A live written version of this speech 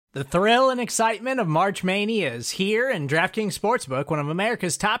The thrill and excitement of March Mania is here, and DraftKings Sportsbook, one of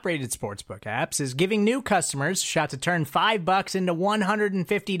America's top-rated sportsbook apps, is giving new customers a shot to turn $5 into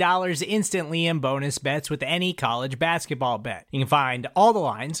 $150 instantly in bonus bets with any college basketball bet. You can find all the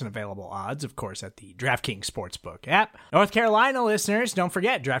lines and available odds, of course, at the DraftKings Sportsbook app. North Carolina listeners, don't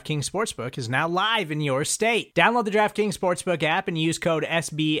forget, DraftKings Sportsbook is now live in your state. Download the DraftKings Sportsbook app and use code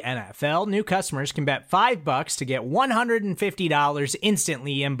SBNFL. New customers can bet $5 to get $150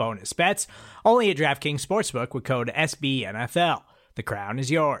 instantly in bonus bets, only at DraftKings Sportsbook with code SBNFL. The crown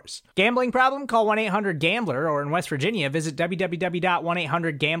is yours. Gambling problem? Call 1-800-GAMBLER, or in West Virginia, visit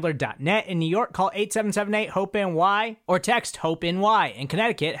www.1800gambler.net. In New York, call 877-8-HOPE-NY or text HOPE-NY. In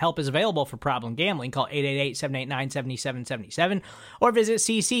Connecticut, help is available for problem gambling. Call 888-789-7777 or visit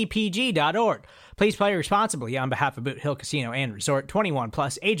ccpg.org. Please play responsibly on behalf of Boot Hill Casino and Resort. 21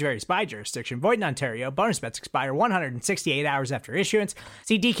 plus, age varies by jurisdiction. Void in Ontario. Bonus bets expire 168 hours after issuance.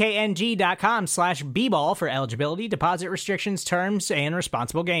 See dkng.com/bball for eligibility, deposit restrictions, terms, and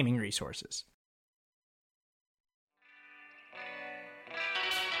responsible gaming resources.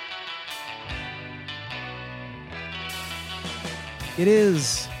 It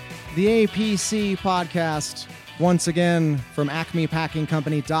is the APC podcast, once again from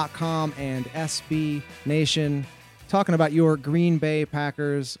acmepackingcompany.com and SB Nation, talking about your Green Bay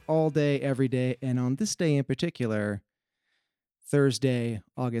Packers all day, every day, and on this day in particular, Thursday,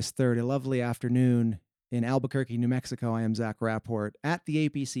 August 3rd, a lovely afternoon in Albuquerque, New Mexico. I am Zach Rapport. At the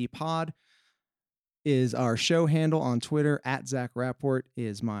APC Pod is our show handle on Twitter. At Zach Rapport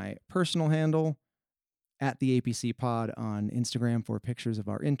is my personal handle. At the APC Pod on Instagram for pictures of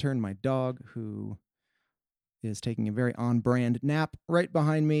our intern, my dog, who is taking a very on-brand nap right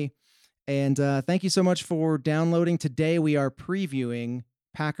behind me. And thank you so much for downloading. Today we are previewing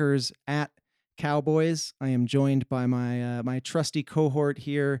Packers at Cowboys. I am joined by my trusty cohort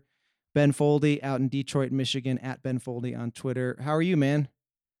here, Ben Foldy, out in Detroit, Michigan, at Ben Foldy on Twitter. How are you, man?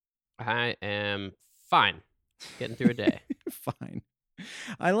 I am fine. Getting through a day. Fine.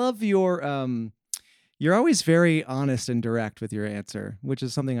 I love your... You're always very honest and direct with your answer, which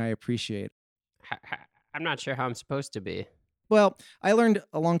is something I appreciate. I'm not sure how I'm supposed to be. Well, I learned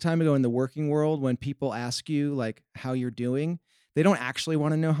a long time ago in the working world, when people ask you like how you're doing, they don't actually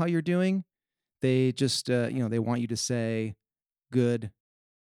want to know how you're doing. They just, they want you to say good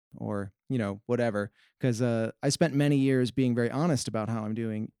or, whatever. Because I spent many years being very honest about how I'm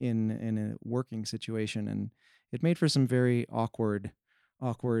doing in a working situation, and it made for some very awkward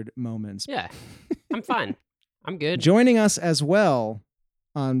moments. Yeah, I'm fine. I'm good. Joining us as well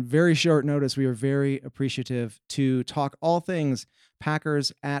on very short notice, we are very appreciative to talk all things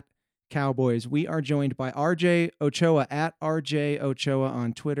Packers at Cowboys. We are joined by RJ Ochoa at RJ Ochoa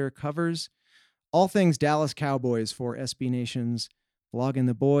on Twitter, covers all things Dallas Cowboys for SB Nation's Blogging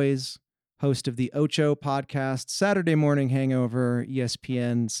the Boys, host of the Ocho podcast, Saturday Morning Hangover,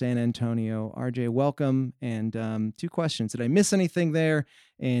 ESPN San Antonio. RJ, welcome. And 2 questions. Did I miss anything there?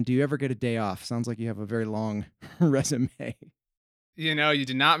 And do you ever get a day off? Sounds like you have a very long resume. You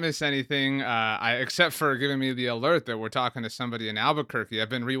did not miss anything, except for giving me the alert that we're talking to somebody in Albuquerque. I've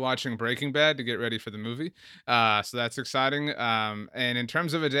been rewatching Breaking Bad to get ready for the movie, so that's exciting. And in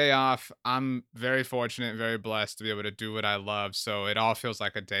terms of a day off, I'm very fortunate and very blessed to be able to do what I love. So it all feels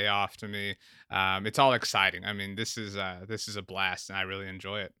like a day off to me. It's all exciting. I mean, this is a blast, and I really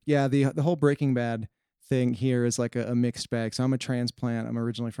enjoy it. Yeah, the whole Breaking Bad thing here is like a mixed bag. So I'm a transplant. I'm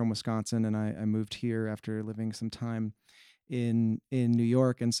originally from Wisconsin, and I moved here after living some time in New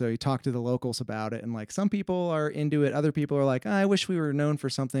York. And so you talk to the locals about it, and like some people are into it, other people are like, I wish we were known for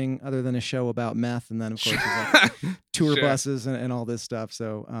something other than a show about meth. And then of course there's like tour buses and all this stuff.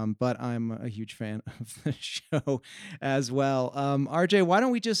 So but I'm a huge fan of the show as well. RJ, why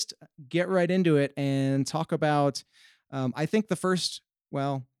don't we just get right into it and talk about I think I was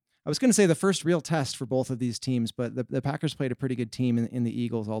going to say the first real test for both of these teams, but the Packers played a pretty good team in the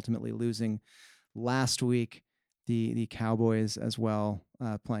Eagles, ultimately losing last week. The Cowboys as well,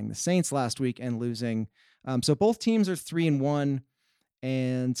 playing the Saints last week and losing. So both teams are 3-1,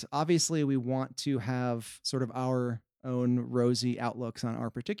 and obviously we want to have sort of our own rosy outlooks on our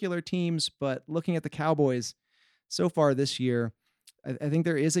particular teams. But looking at the Cowboys so far this year, I think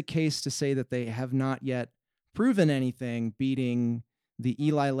there is a case to say that they have not yet proven anything, beating the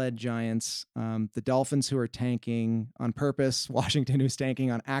Eli-led Giants, the Dolphins, who are tanking on purpose, Washington, who's tanking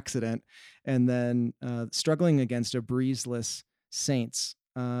on accident, and then struggling against a breezeless Saints.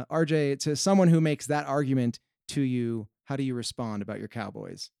 RJ, to someone who makes that argument to you, how do you respond about your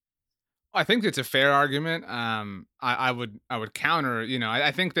Cowboys? I think it's a fair argument. I would counter.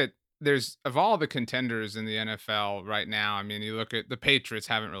 I think that there's of all the contenders in the NFL right now, I mean, you look at the Patriots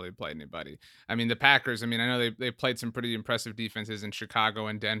haven't really played anybody. I mean, the Packers, I mean, I know they played some pretty impressive defenses in Chicago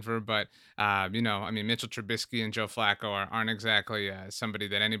and Denver, but I mean, Mitchell Trubisky and Joe Flacco aren't exactly somebody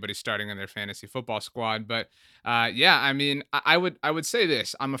that anybody's starting in their fantasy football squad. But yeah, I mean, I would say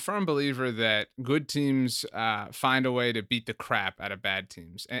this: I'm a firm believer that good teams find a way to beat the crap out of bad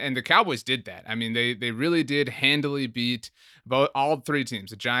teams, and the Cowboys did that. I mean, they really did handily beat all three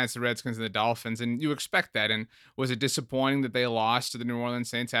teams, the Giants, the Redskins, and the Dolphins, and you expect that. And was it disappointing that they lost to the New Orleans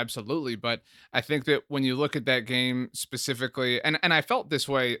Saints? Absolutely. But I think that when you look at that game specifically, and I felt this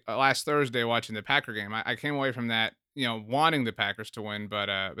way last Thursday watching the Packer game, I came away from that, wanting the Packers to win, but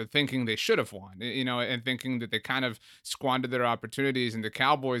thinking they should have won, and thinking that they kind of squandered their opportunities. And the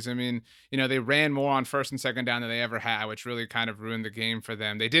Cowboys, I mean, they ran more on first and second down than they ever had, which really kind of ruined the game for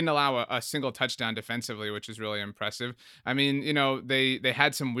them. They didn't allow a single touchdown defensively, which is really impressive. I mean, they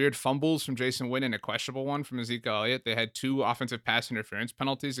had some weird fumbles from Jason Witten and a questionable one from Ezekiel Elliott. They had 2 offensive pass interference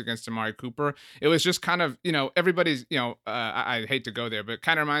penalties against Amari Cooper. It was just kind of, everybody's, I hate to go there, but it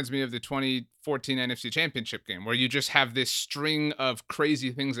kind of reminds me of the 2014 NFC Championship game, where you just have this string of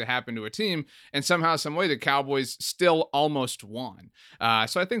crazy things that happen to a team, and somehow, some way, the Cowboys still almost won.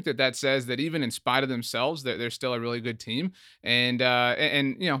 So I think that says that even in spite of themselves, they're still a really good team. And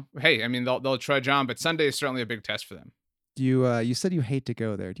hey, I mean, they'll trudge on, but Sunday is certainly a big test for them. You said you hate to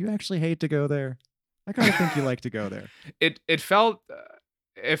go there. Do you actually hate to go there? I kind of think you like to go there. It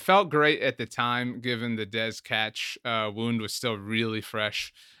felt great at the time, given the Dez catch wound was still really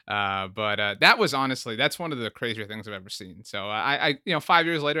fresh. But that was honestly, that's one of the crazier things I've ever seen. So I 5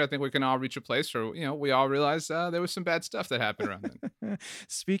 years later, I think we can all reach a place where, we all realize there was some bad stuff that happened around then.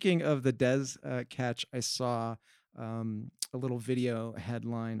 Speaking of the Dez catch, I saw a little video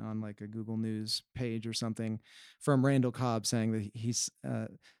headline on like a Google News page or something from Randall Cobb saying that he's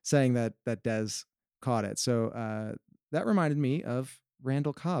saying that Dez caught it. So that reminded me of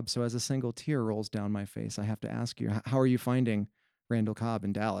Randall Cobb. So as a single tear rolls down my face, I have to ask you, how are you finding Randall Cobb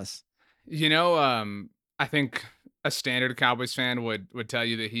in Dallas? I think a standard Cowboys fan would tell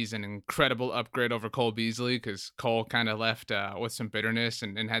you that he's an incredible upgrade over Cole Beasley, because Cole kind of left with some bitterness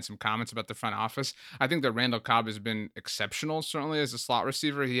and had some comments about the front office. I think that Randall Cobb has been exceptional, certainly as a slot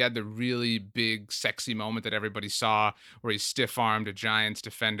receiver. He had the really big, sexy moment that everybody saw where he stiff-armed a Giants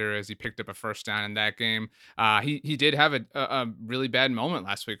defender as he picked up a first down in that game. He did have a really bad moment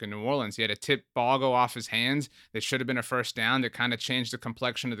last week in New Orleans. He had a tipped ball go off his hands that should have been a first down that kind of changed the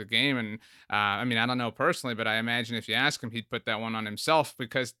complexion of the game. And I mean, I don't know personally, but I imagine if you ask him, he'd put that one on himself,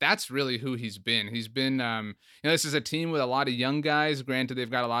 because that's really who he's been. He's been, this is a team with a lot of young guys. Granted, they've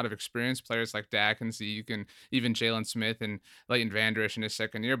got a lot of experienced players like Dak and Zeke and even Jalen Smith and Leighton Vander Esch in his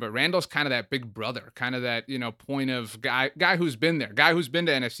second year. But Randall's kind of that big brother, kind of that, point of guy who's been there, guy who's been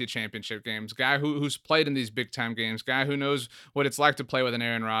to NFC Championship games, guy who's played in these big time games, guy who knows what it's like to play with an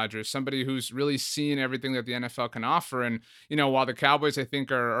Aaron Rodgers, somebody who's really seen everything that the NFL can offer. And, while the Cowboys, I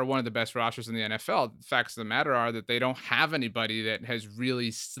think, are one of the best rosters in the NFL, the facts of the matter are that they don't have anybody that has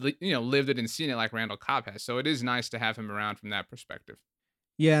really, lived it and seen it like Randall Cobb has. So it is nice to have him around from that perspective.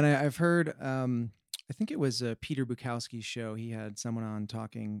 Yeah, and I've heard, I think it was Peter Bukowski's show. He had someone on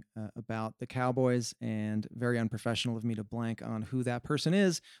talking about the Cowboys, and very unprofessional of me to blank on who that person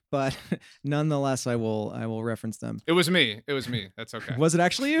is, but nonetheless, I will reference them. It was me. That's okay. Was it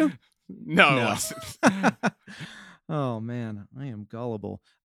actually you? No. It wasn't. Oh man, I am gullible.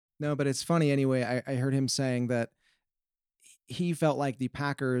 No, but it's funny anyway. I heard him saying that he felt like the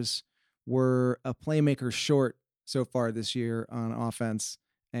Packers were a playmaker short so far this year on offense,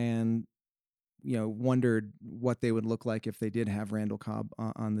 and wondered what they would look like if they did have Randall Cobb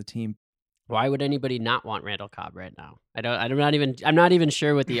on the team. Why would anybody not want Randall Cobb right now? I'm not even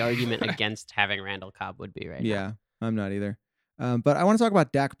sure what the argument against having Randall Cobb would be right now. Yeah, I'm not either. But I want to talk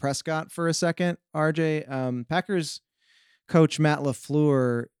about Dak Prescott for a second, RJ. Packers coach Matt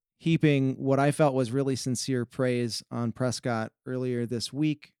LaFleur heaping what I felt was really sincere praise on Prescott earlier this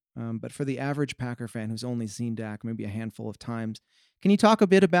week. But for the average Packer fan who's only seen Dak maybe a handful of times, can you talk a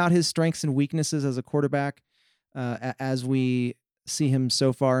bit about his strengths and weaknesses as a quarterback as we see him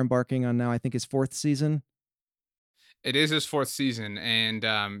so far embarking on now, I think, his 4th season? It is his 4th season, and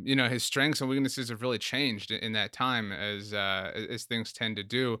his strengths and weaknesses have really changed in that time, as things tend to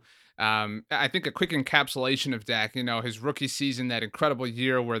do. I think a quick encapsulation of Dak, his rookie season, that incredible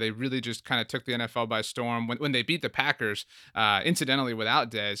year where they really just kind of took the NFL by storm when they beat the Packers, incidentally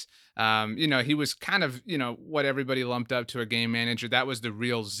without Dez. He was kind of, what everybody lumped up to a game manager. That was the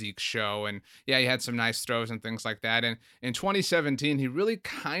real Zeke show. And yeah, he had some nice throws and things like that. And in 2017, he really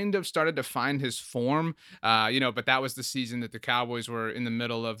kind of started to find his form, but that was was the season that the Cowboys were in the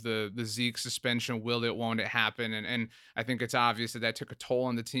middle of the Zeke suspension. Will it, won't it happen? And I think it's obvious that took a toll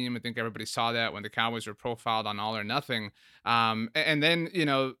on the team. I think everybody saw that when the Cowboys were profiled on All or Nothing. And then,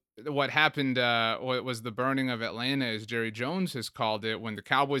 what happened what was the burning of Atlanta, as Jerry Jones has called it, when the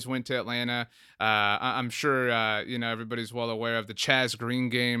Cowboys went to Atlanta. I'm sure everybody's well aware of the Chaz Green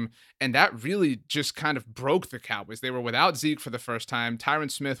game, and that really just kind of broke the Cowboys. They were without Zeke for the first time. Tyron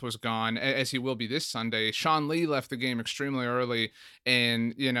Smith was gone, as he will be this Sunday. Sean Lee left the game extremely early,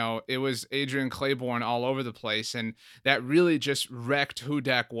 and it was Adrian Claiborne all over the place, and that really just wrecked who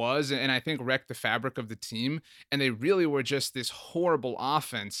Dak was, and I think wrecked the fabric of the team. And they really were just this horrible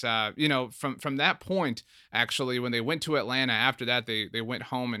offense. From that point, actually, when they went to Atlanta, after that, they went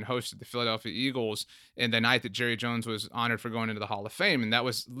home and hosted the Philadelphia Eagles in the night that Jerry Jones was honored for going into the Hall of Fame. And that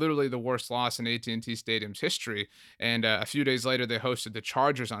was literally the worst loss in AT&T Stadium's history. And a few days later, they hosted the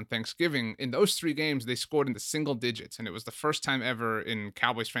Chargers on Thanksgiving. In those 3 games, they scored in the single digits. And it was the first time ever in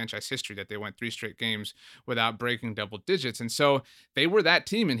Cowboys franchise history that they went 3 straight games without breaking double digits. And so they were that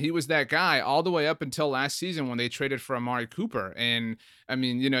team, and he was that guy all the way up until last season when they traded for Amari Cooper. And I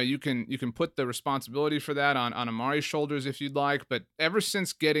mean, you can put the responsibility for that on Amari's shoulders if you'd like, but ever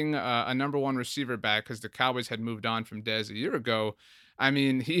since getting a number 1 receiver back, because the Cowboys had moved on from Dez a year ago, I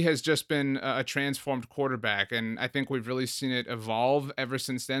mean, he has just been a transformed quarterback, and I think we've really seen it evolve ever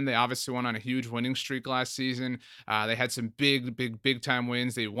since then. They obviously went on a huge winning streak last season. They had some big time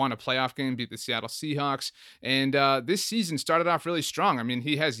wins. They won a playoff game, beat the Seattle Seahawks, and this season started off really strong. I mean,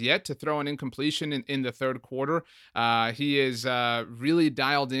 he has yet to throw an incompletion in the third quarter. He is really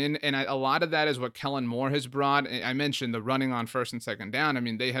dialed in, and a lot of that is what Kellen Moore has brought. I mentioned the running on first and second down. I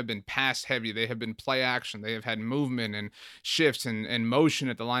mean, they have been pass heavy. They have been play action. They have had movement and shifts and motion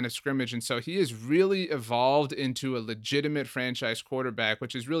at the line of scrimmage. And so he has really evolved into a legitimate franchise quarterback,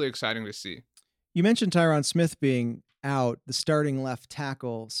 which is really exciting to see. You mentioned Tyron Smith being out, the starting left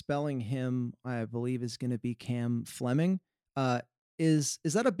tackle. Spelling him, I believe, is going to be Cam Fleming. Is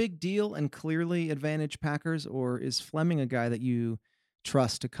that a big deal and clearly advantage Packers, or is Fleming a guy that you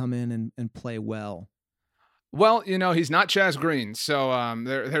trust to come in and play well? Well, he's not Chaz Green, so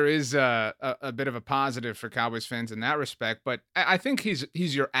there is a bit of a positive for Cowboys fans in that respect. But I think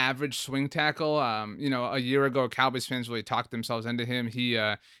he's your average swing tackle. A year ago, Cowboys fans really talked themselves into him. He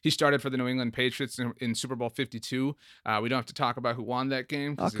started for the New England Patriots in Super Bowl 52. We don't have to talk about who won that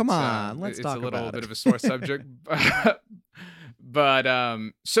game. Oh, come on, let's talk about it. It's a little bit of a sore subject. But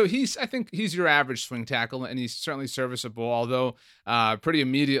so I think he's your average swing tackle, and he's certainly serviceable. Although pretty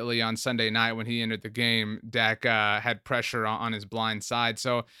immediately on Sunday night when he entered the game, Dak had pressure on his blind side.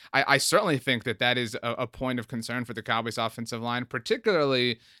 So I certainly think that is a point of concern for the Cowboys offensive line,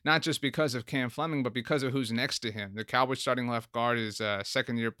 particularly not just because of Cam Fleming, but because of who's next to him. The Cowboys starting left guard is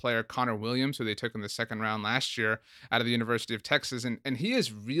second-year player Connor Williams, who they took in the second round last year out of the University of Texas. And he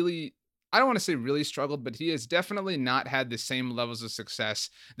is really, I don't want to say really struggled, but he has definitely not had the same levels of success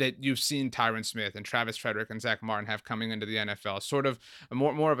that you've seen Tyron Smith and Travis Frederick and Zach Martin have coming into the NFL. Sort of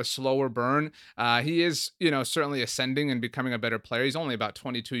more of a slower burn. He is, certainly ascending and becoming a better player. He's only about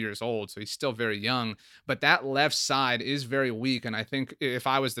 22 years old, so he's still very young. But that left side is very weak, and I think if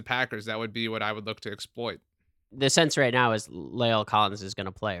I was the Packers, that would be what I would look to exploit. The sense right now is La'el Collins is going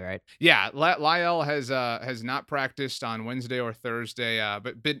to play, right? Yeah, La'el has not practiced on Wednesday or Thursday,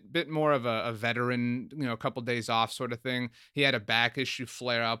 but bit more of a veteran, a couple days off sort of thing. He had a back issue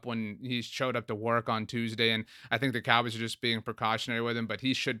flare up when he showed up to work on Tuesday, and I think the Cowboys are just being precautionary with him, but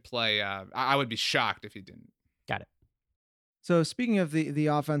he should play. I would be shocked if he didn't. Got it. So speaking of the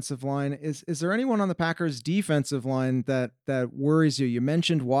offensive line, is there anyone on the Packers defensive line that worries you? You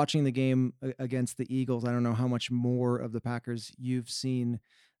mentioned watching the game against the Eagles. I don't know how much more of the Packers you've seen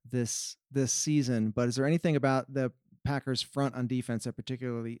this season, but is there anything about the Packers front on defense that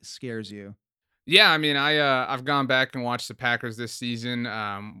particularly scares you? Yeah, I mean, I've gone back and watched the Packers this season.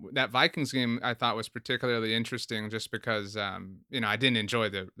 That Vikings game I thought was particularly interesting just because, I didn't enjoy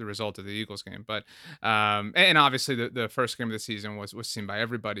the result of the Eagles game, but and obviously the first game of the season was seen by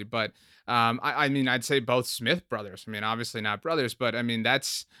everybody. But I mean, I'd say both Smith brothers. I mean, obviously not brothers, but I mean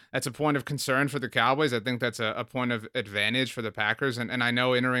that's a point of concern for the Cowboys. I think that's a point of advantage for the Packers. And I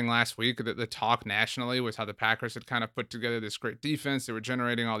know entering last week that the talk nationally was how the Packers had kind of put together this great defense. They were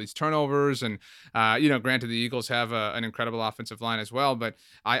generating all these turnovers and. Granted, the Eagles have an incredible offensive line as well, but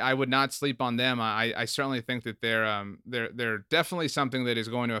I would not sleep on them. I certainly think that they're definitely something that is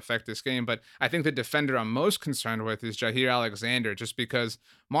going to affect this game. But I think the defender I'm most concerned with is Jaire Alexander, just because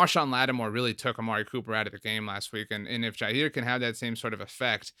Marshawn Lattimore really took Amari Cooper out of the game last week, and if Jaire can have that same sort of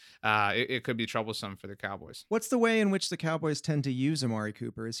effect, it could be troublesome for the Cowboys. What's the way in which the Cowboys tend to use Amari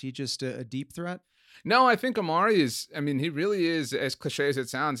Cooper? Is he just a deep threat? No, I think Amari is. I mean, he really is. As cliche as it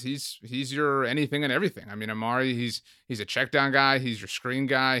sounds, he's your anything and everything. I mean, Amari, he's a check down guy. He's your screen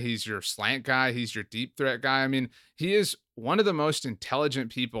guy. He's your slant guy. He's your deep threat guy. I mean, he is one of the most intelligent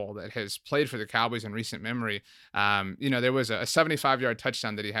people that has played for the Cowboys in recent memory. There was a 75-yard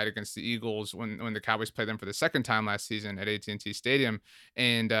touchdown that he had against the Eagles when the Cowboys played them for the second time last season at AT&T Stadium,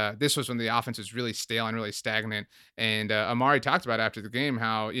 and this was when the offense was really stale and really stagnant. And Amari talked about after the game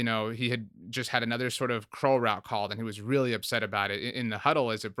how he had just had another sort of curl route called, and he was really upset about it in the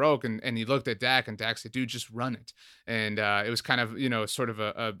huddle as it broke. And he looked at Dak, and Dak said, "Dude, just run it." And it was kind of sort of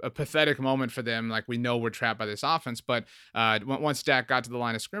a pathetic moment for them. Like, we know we're trapped by this offense, but once Dak got to the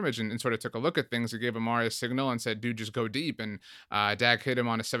line of scrimmage and sort of took a look at things, he gave Amari a signal and said, "Dude, just go deep." And Dak hit him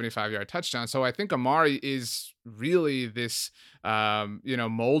on a 75-yard touchdown. So I think Amari is really this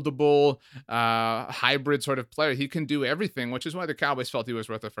moldable hybrid sort of player. He can do everything, which is why the Cowboys felt he was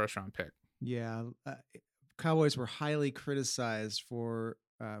worth a first-round pick. Yeah, Cowboys were highly criticized for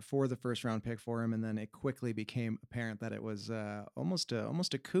the first round pick for him, and then it quickly became apparent that it was almost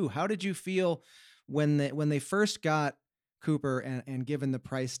a coup. How did you feel when they first got Cooper and given the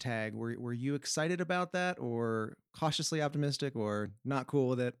price tag? Were you excited about that, or cautiously optimistic, or not cool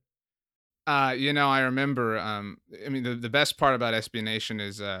with it? I remember. The best part about SB Nation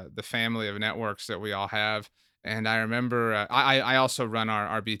is the family of networks that we all have. And I remember I also run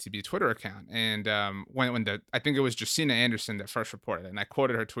our BTB Twitter account, and when I think it was Justina Anderson that first reported it, and I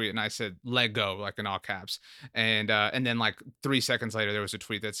quoted her tweet and I said "let go" like in all caps, and then like 3 seconds later there was a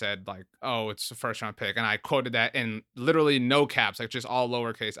tweet that said like, "Oh, it's a first round pick," and I quoted that in literally no caps, like just all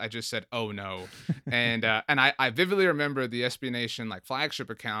lowercase. I just said "oh no," and I vividly remember the SB Nation like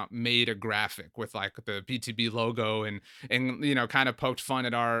flagship account made a graphic with like the BTB logo and kind of poked fun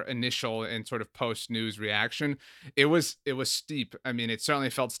at our initial and sort of post news reaction. It was steep. I mean, it certainly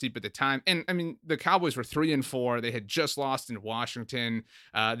felt steep at the time. And I mean, the Cowboys were 3-4. They had just lost in Washington.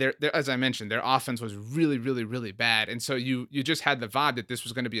 As I mentioned, their offense was really, really, really bad. And so you just had the vibe that this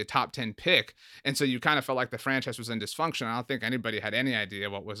was going to be a top 10 pick. And so you kind of felt like the franchise was in dysfunction. I don't think anybody had any idea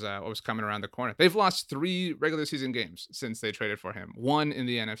what was coming around the corner. They've lost 3 regular season games since they traded for him. 1 in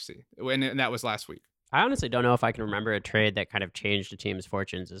the NFC, and that was last week. I honestly don't know if I can remember a trade that kind of changed a team's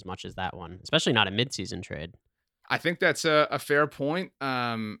fortunes as much as that one, especially not a midseason trade. I think that's a fair point.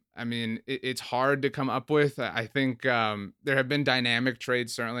 It's hard to come up with. I think there have been dynamic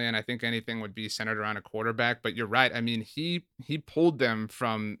trades, certainly, and I think anything would be centered around a quarterback. But you're right. I mean, he pulled them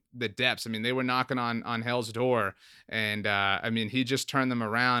from the depths. I mean, they were knocking on hell's door, and he just turned them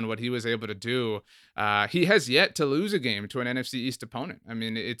around. What he was able to do, he has yet to lose a game to an NFC East opponent. I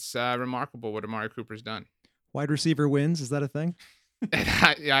mean, it's remarkable what Amari Cooper's done. Wide receiver wins. Is that a thing?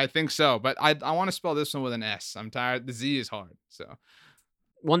 Yeah, I think so. But I want to spell this one with an S. I'm tired. The Z is hard. So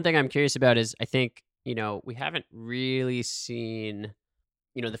one thing I'm curious about is I think, we haven't really seen,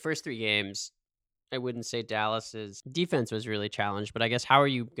 the first 3 games. I wouldn't say Dallas's defense was really challenged, but I guess how are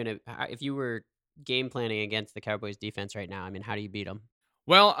you going to, if you were game planning against the Cowboys defense right now, I mean, how do you beat them?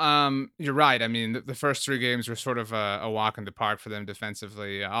 Well, you're right. I mean, the first 3 games were sort of a walk in the park for them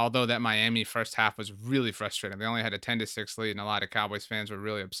defensively. Although that Miami first half was really frustrating. They only had a 10-6 lead, and a lot of Cowboys fans were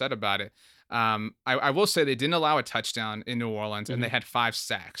really upset about it. I will say they didn't allow a touchdown in New Orleans, and they had 5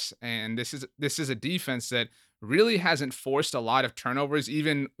 sacks. And this is a defense that really hasn't forced a lot of turnovers,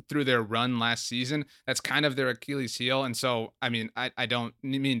 even through their run last season. That's kind of their Achilles heel. And so, I mean, I don't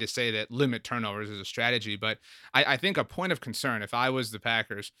mean to say that limit turnovers is a strategy, but I think a point of concern, if I was the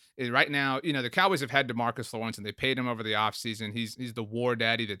Packers, is right now, the Cowboys have had DeMarcus Lawrence, and they paid him over the offseason. He's the war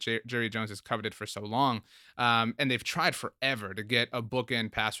daddy that Jerry Jones has coveted for so long. And they've tried forever to get a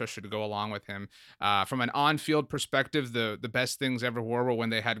bookend pass rusher to go along with him. From an on-field perspective, the best things ever were when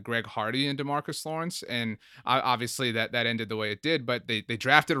they had Greg Hardy and DeMarcus Lawrence, and obviously that ended the way it did. But they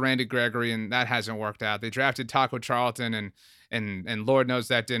drafted Randy Gregory, and that hasn't worked out. They drafted Taco Charlton, and Lord knows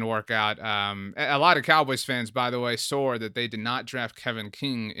that didn't work out. A lot of Cowboys fans, by the way, saw that they did not draft Kevin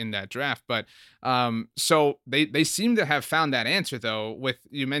King in that draft. But so they seem to have found that answer, though, with,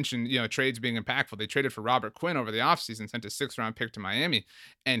 you mentioned, trades being impactful. They traded for Robert Quinn over the offseason, sent a 6th-round pick to Miami,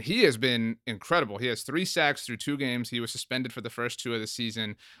 and he has been incredible. He has 3 sacks through 2 games. He was suspended for the first 2 of the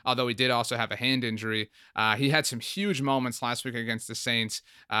season, although he did also have a hand injury. He had some huge moments last week against the Saints,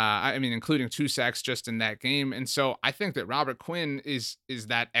 including 2 sacks just in that game. And so I think that Robert Quinn is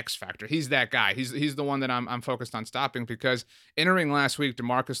that X factor. He's that guy. He's the one that I'm focused on stopping, because entering last week,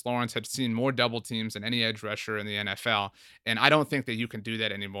 DeMarcus Lawrence had seen more double teams than any edge rusher in the NFL. And I don't think that you can do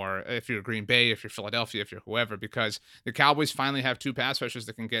that anymore if you're Green Bay, if you're Philadelphia, if you're whoever, because the Cowboys finally have 2 pass rushers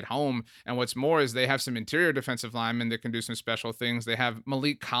that can get home. And what's more is they have some interior defensive linemen that can do some special things. They have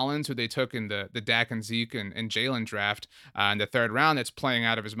Malik Collins, who they took in the Dak and Zeke and Jalen draft in the 3rd round, that's playing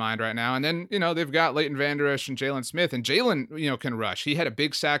out of his mind right now. And then, they've got Leighton Vander Esch and Jalen Smith. And Jalen, can rush. He had a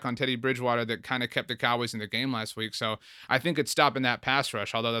big sack on Teddy Bridgewater that kind of kept the Cowboys in the game last week. So I think it's stopping that pass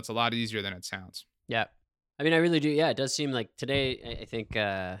rush, although that's a lot easier than it sounds. Yeah. I mean, I really do. Yeah, it does seem like today, I think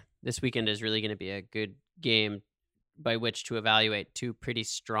this weekend is really going to be a good game by which to evaluate 2 pretty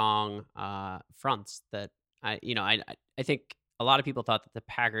strong fronts that I think a lot of people thought that the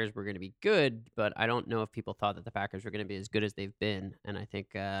Packers were going to be good, but I don't know if people thought that the Packers were going to be as good as they've been. And I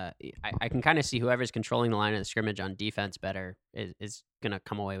think I can kind of see whoever's controlling the line of the scrimmage on defense better is going to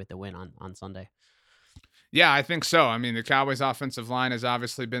come away with the win on Sunday. Yeah, I think so. I mean, the Cowboys' offensive line has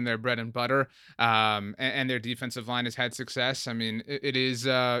obviously been their bread and butter, and their defensive line has had success. I mean, it is,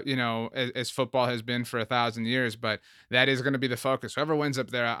 as football has been for 1,000 years, but that is going to be the focus. Whoever wins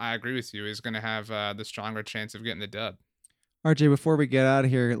up there, I agree with you, is going to have the stronger chance of getting the dub. RJ, before we get out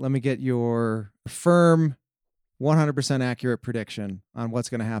of here, let me get your firm, 100% accurate prediction on what's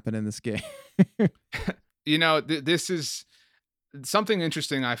going to happen in this game. This is something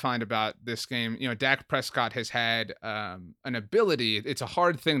interesting I find about this game. Dak Prescott has had an ability. It's a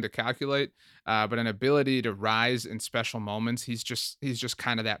hard thing to calculate, but an ability to rise in special moments. He's just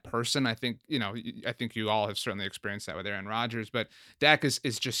kind of that person. I think you all have certainly experienced that with Aaron Rodgers, but Dak is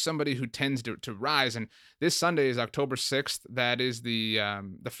just somebody who tends to rise. And this Sunday is October 6th. That is the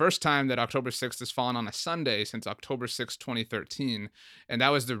first time that October 6th has fallen on a Sunday since October 6th, 2013. And that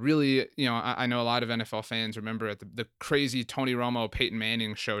was the really, I know a lot of NFL fans remember it, the crazy Tony Romo, Peyton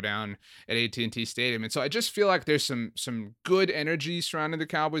Manning showdown at AT&T Stadium. And so I just feel like there's some good energy surrounding the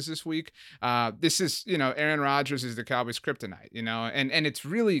Cowboys this week. This is, Aaron Rodgers is the Cowboys' kryptonite, and it's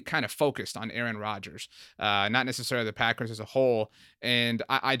really kind of focused on Aaron Rodgers, not necessarily the Packers as a whole. And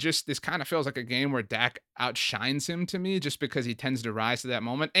I just, this kind of feels like a game where Dak outshines him to me, just because he tends to rise to that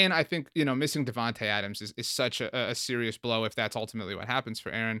moment. And I think, missing Devontae Adams is such a serious blow if that's ultimately what happens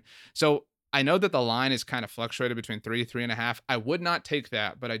for Aaron. So I know that the line is kind of fluctuated between 3.5. I would not take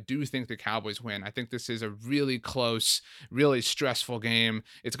that, but I do think the Cowboys win. I think this is a really close, really stressful game.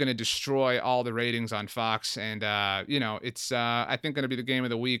 It's going to destroy all the ratings on Fox. And, it's, I think, going to be the game of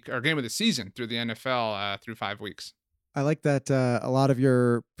the week or game of the season through the NFL through 5 weeks. I like that a lot of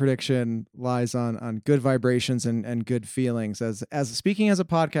your prediction lies on good vibrations and good feelings. As speaking as a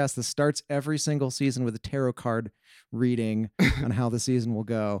podcast that starts every single season with a tarot card reading on how the season will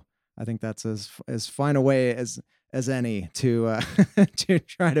go, I think that's as fine a way as any to to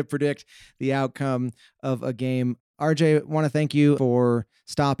try to predict the outcome of a game. RJ, want to thank you for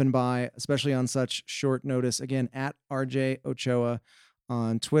stopping by, especially on such short notice. Again, at RJ Ochoa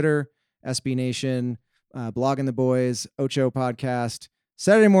on Twitter, SB Nation, Blogging the Boys, Ocho Podcast,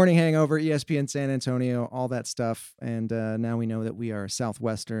 Saturday Morning Hangover, ESPN San Antonio, all that stuff. And now we know that we are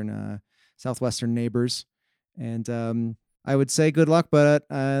Southwestern neighbors. And I would say good luck, but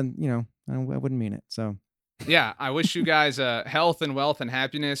I wouldn't mean it. So yeah, I wish you guys health and wealth and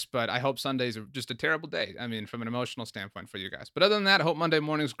happiness, but I hope Sundays are just a terrible day. I mean, from an emotional standpoint for you guys. But other than that, I hope Monday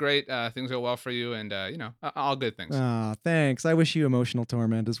morning's great. Things go well for you, and all good things. Thanks. I wish you emotional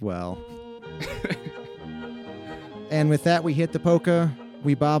torment as well. And with that, we hit the polka.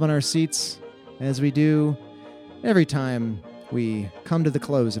 We bob on our seats, as we do every time we come to the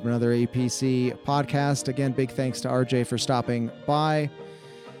close of another APC podcast. Again, big thanks to RJ for stopping by.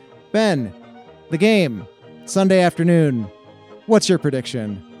 Ben, the game, Sunday afternoon. What's your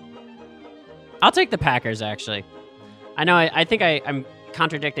prediction? I'll take the Packers, actually. I know I think I'm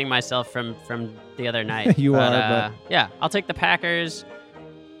contradicting myself from the other night. But yeah, I'll take the Packers.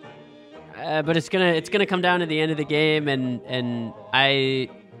 But it's gonna come down to the end of the game, and I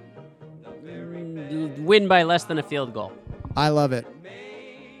win by less than a field goal. I love it.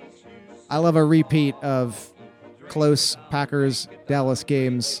 I love a repeat of close Packers-Dallas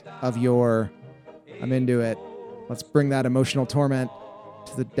games of yore. I'm into it. Let's bring that emotional torment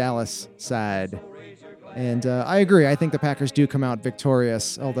to the Dallas side. And I agree. I think the Packers do come out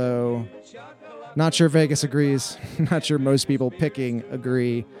victorious, although not sure Vegas agrees. Not sure most people picking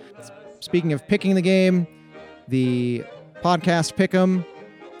agree. Speaking of picking the game, the podcast Pick'em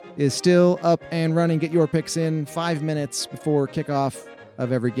is still up and running. Get your picks in 5 minutes before kickoff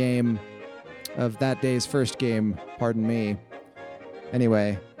of every game of that day's first game. Pardon me.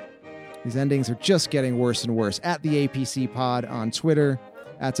 Anyway, These endings are just getting worse and worse. At the APC Pod on Twitter,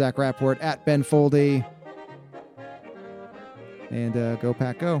 at Zach Rapport, at Ben Foldy. And go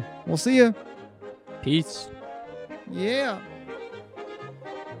Pack Go. We'll see you. Peace. Yeah.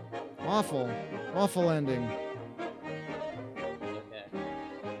 Awful ending.